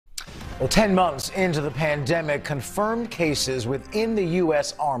Well, 10 months into the pandemic, confirmed cases within the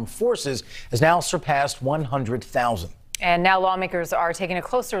U.S. Armed Forces has now surpassed 100,000. And now lawmakers are taking a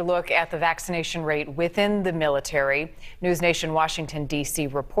closer look at the vaccination rate within the military. NewsNation Washington, D.C.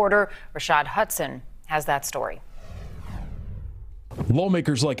 reporter Rashad Hudson has that story.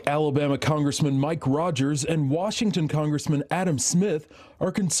 Lawmakers like Alabama Congressman Mike Rogers and Washington Congressman Adam Smith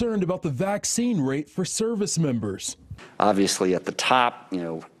are concerned about the vaccine rate for service members. Obviously, at the top,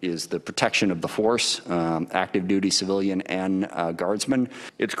 is the protection of the force, active duty civilian and guardsmen.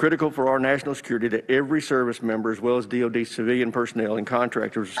 It's critical for our national security that every service member, as well as DoD civilian personnel and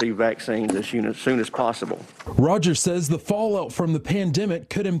contractors, receive vaccines as soon as possible. Rogers says the fallout from the pandemic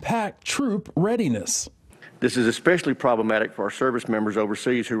could impact troop readiness. This is especially problematic for our service members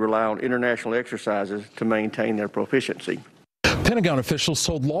overseas who rely on international exercises to maintain their proficiency. Pentagon officials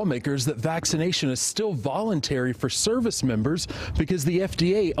told lawmakers that vaccination is still voluntary for service members because the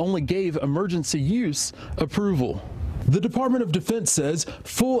FDA only gave emergency use approval. The Department of Defense says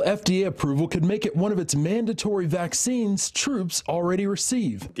full FDA approval could make it one of its mandatory vaccines troops already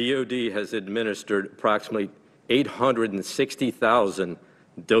receive. DoD has administered approximately 860,000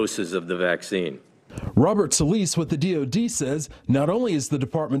 doses of the vaccine. Robert Solis with the DoD says not only is the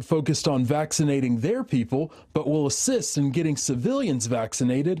department focused on vaccinating their people, but will assist in getting civilians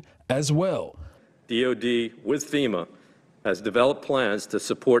vaccinated as well. DoD with FEMA has developed plans to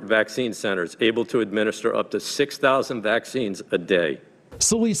support vaccine centers able to administer up to 6,000 vaccines a day.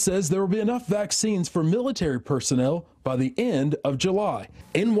 Solis says there will be enough vaccines for military personnel by the end of July.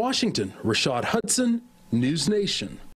 In Washington, Rashad Hudson, NewsNation.